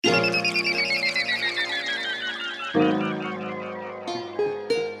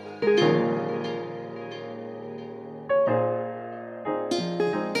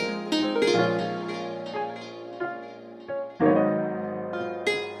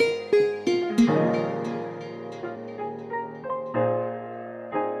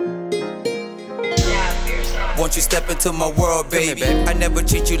Won't you step into my world, baby? I never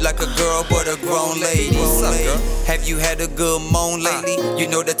treat you like a girl, but a grown lady. Have you had a good moan lately? You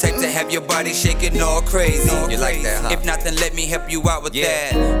know the type to have your body shaking all crazy. You like that, huh? If not, then let me help you out with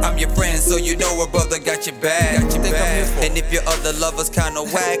that. I'm your friend, so you know a brother got your back. And if your other lover's kinda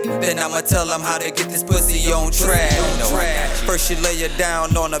whack, then I'ma tell him how to get this pussy on track. First you lay her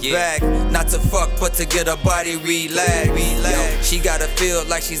down on her back, not to fuck, but to get her body relaxed. She gotta feel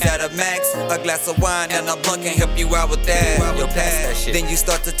like she's at a max. A glass of wine and a blunt can help you out with that. Then you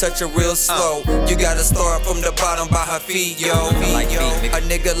start to touch her real slow. You gotta start from the bottom by her feet, yo. A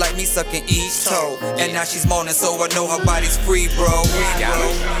nigga like me sucking each toe, and now she's moaning, so I know her body's free, bro.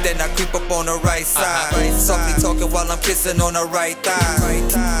 Then I creep up on her right side, softly talking while I'm kissing on her right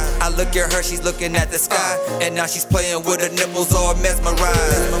thigh. I look at her, she's looking at the sky, and now she's playing with her nipples all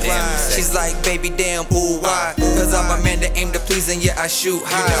mesmerized. She's like, baby, damn, ooh, why? Cause I'm a man that aim to please, and yeah, I shoot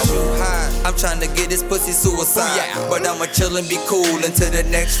high. I'm trying to get this pussy suicide, but I'ma chill and be cool until the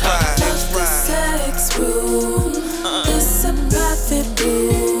next ride. The sex room, it's a private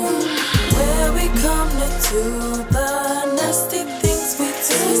room where we come to the nasty things we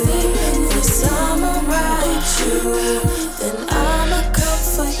do. If I'ma ride you, then I'ma come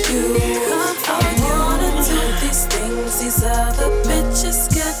for you. I wanna do these things these other bitches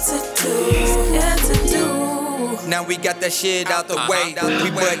get to do. Now we got that shit out the way.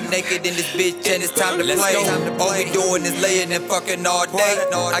 We butt naked in this bitch and it's time to play. All we doing is laying and fucking all day.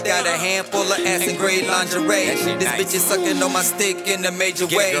 I got a handful of ass and gray lingerie. This bitch is sucking on my stick in a major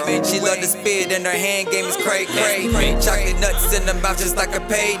way. She love to spit and her hand game is cray. Chocolate nuts in the mouth just like a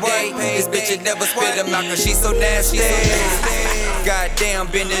payday. This bitch would never spit them out cause she's so nasty. Goddamn,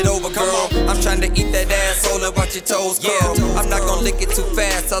 bend it over, girl. I'm trying to eat that asshole and watch your toes curl. I'm not gonna lick it too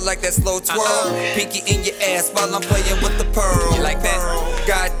fast, I like that slow twirl. Pinky in your ass while I'm playing with the pearl. You like that?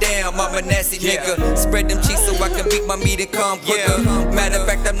 Goddamn, I'm a nasty nigga. Spread them cheeks so I can beat my meat and come quicker. Matter of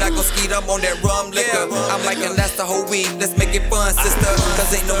fact, I'm not gonna skeet, I'm on that rum liquor. I'm like, and that's the whole week, let's make it fun, sister.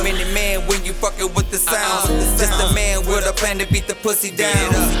 Cause ain't no mini man when you fucking with the sounds. Just a man with a plan to beat the pussy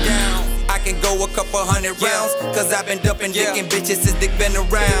down. I can go a couple hundred rounds, cause I've been dumping dick and bitches since dick been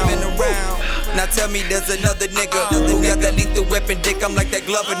around. Now tell me there's another nigga who got that lethal weapon dick, I'm like that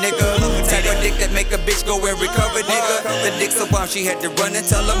Glover nigga. Type of dick that make a bitch go and recover, nigga. The dick's so bomb she had to run and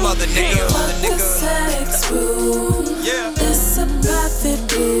tell her mother, nigga. The sex room, it's a private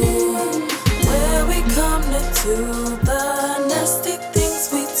room where we come to the nasty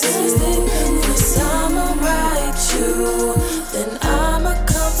things we do. If I'ma ride you, then I'ma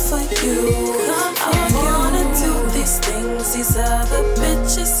come for you. I wanna do these things these other